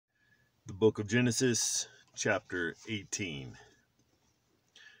Book of Genesis, chapter 18.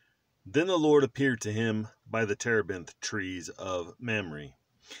 Then the Lord appeared to him by the terebinth trees of Mamre,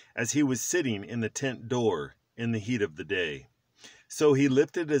 as he was sitting in the tent door in the heat of the day. So he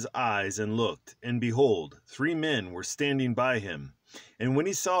lifted his eyes and looked, and behold, 3 men were standing by him. And when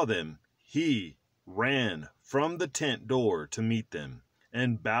he saw them, he ran from the tent door to meet them,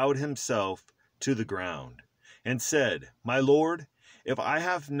 and bowed himself to the ground, and said, My Lord, if I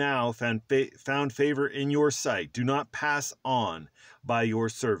have now found favor in your sight, do not pass on by your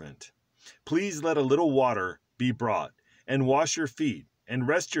servant. Please let a little water be brought, and wash your feet, and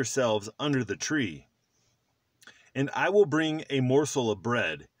rest yourselves under the tree. And I will bring a morsel of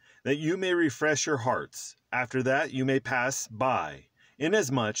bread, that you may refresh your hearts. After that you may pass by,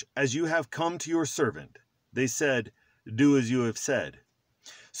 inasmuch as you have come to your servant. They said, Do as you have said.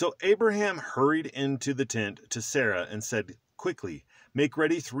 So Abraham hurried into the tent to Sarah and said, Quickly, make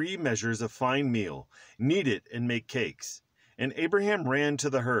ready 3 measures of fine meal, knead it and make cakes. And Abraham ran to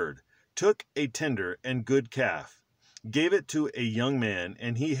the herd, took a tender and good calf, gave it to a young man,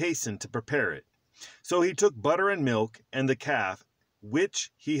 and he hastened to prepare it. So he took butter and milk and the calf which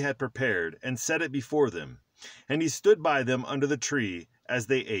he had prepared, and set it before them. And he stood by them under the tree as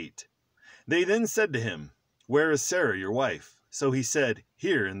they ate. They then said to him, Where is Sarah your wife? So he said,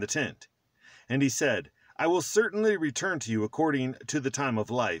 Here in the tent. And he said, I will certainly return to you according to the time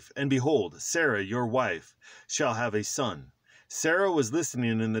of life, and behold, Sarah your wife shall have a son. Sarah was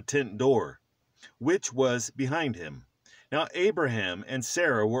listening in the tent door, which was behind him. Now Abraham and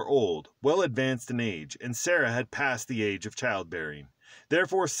Sarah were old, well advanced in age, and Sarah had passed the age of childbearing.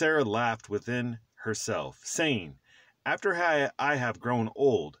 Therefore Sarah laughed within herself, saying, After I have grown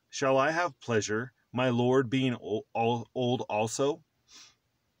old, shall I have pleasure, my Lord being old also?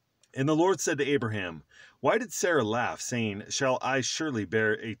 And the Lord said to Abraham, Why did Sarah laugh, saying, Shall I surely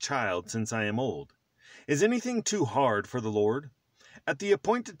bear a child since I am old? Is anything too hard for the Lord? At the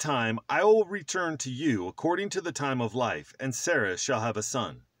appointed time I will return to you according to the time of life, and Sarah shall have a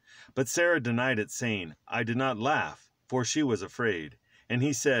son. But Sarah denied it, saying, I did not laugh, for she was afraid. And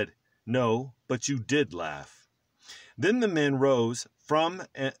he said, No, but you did laugh. Then the men rose from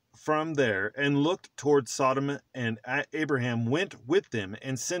there and looked toward Sodom, and Abraham went with them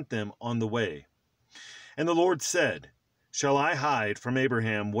and sent them on the way. And the Lord said, Shall I hide from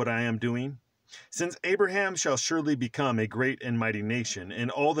Abraham what I am doing? Since Abraham shall surely become a great and mighty nation, and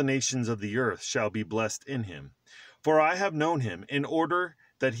all the nations of the earth shall be blessed in him. For I have known him, in order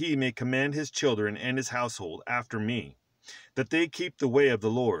that he may command his children and his household after me, that they keep the way of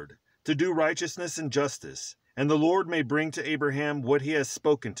the Lord, to do righteousness and justice, and the Lord may bring to Abraham what he has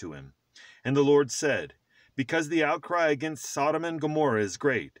spoken to him. And the Lord said, Because the outcry against Sodom and Gomorrah is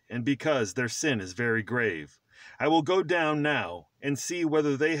great, and because their sin is very grave, I will go down now and see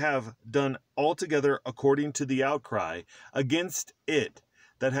whether they have done altogether according to the outcry against it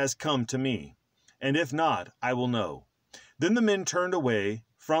that has come to me. And if not, I will know. Then the men turned away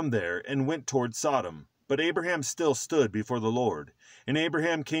from there and went toward Sodom. But Abraham still stood before the Lord. And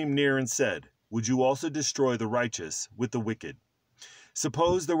Abraham came near and said, Would you also destroy the righteous with the wicked?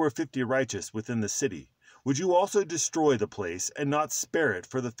 Suppose there were 50 righteous within the city. Would you also destroy the place and not spare it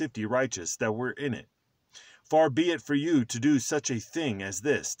for the 50 righteous that were in it? Far be it for you to do such a thing as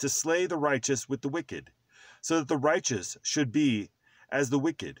this, to slay the righteous with the wicked, so that the righteous should be as the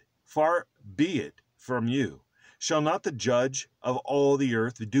wicked. Far be it from you. Shall not the judge of all the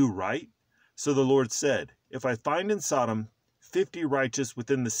earth do right? So the Lord said, If I find in Sodom 50 righteous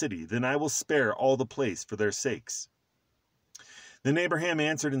within the city, then I will spare all the place for their sakes. Then Abraham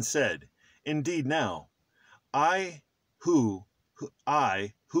answered and said, Indeed now, who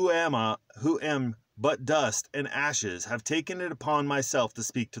am but dust and ashes, have taken it upon myself to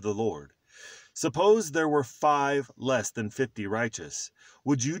speak to the Lord. Suppose there were 5 less than 50 righteous.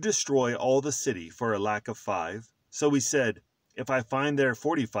 Would you destroy all the city for a lack of 5? So he said, If I find there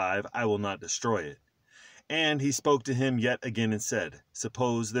 45, I will not destroy it. And he spoke to him yet again and said,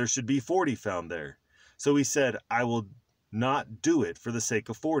 Suppose there should be 40 found there. So he said, I will not do it for the sake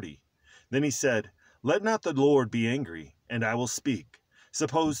of 40. Then he said, Let not the Lord be angry, and I will speak.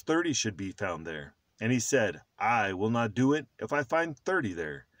 Suppose 30 should be found there. And he said, I will not do it if I find 30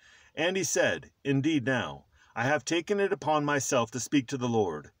 there. And he said, Indeed now, I have taken it upon myself to speak to the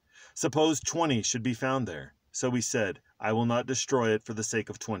Lord. Suppose 20 should be found there. So he said, I will not destroy it for the sake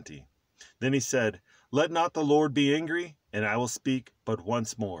of 20. Then he said, Let not the Lord be angry, and I will speak but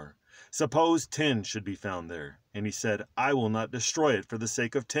once more. Suppose 10 should be found there. And he said, I will not destroy it for the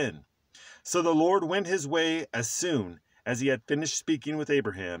sake of 10. So the Lord went his way as soon as he had finished speaking with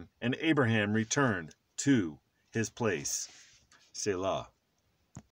Abraham, and Abraham returned to his place. Selah.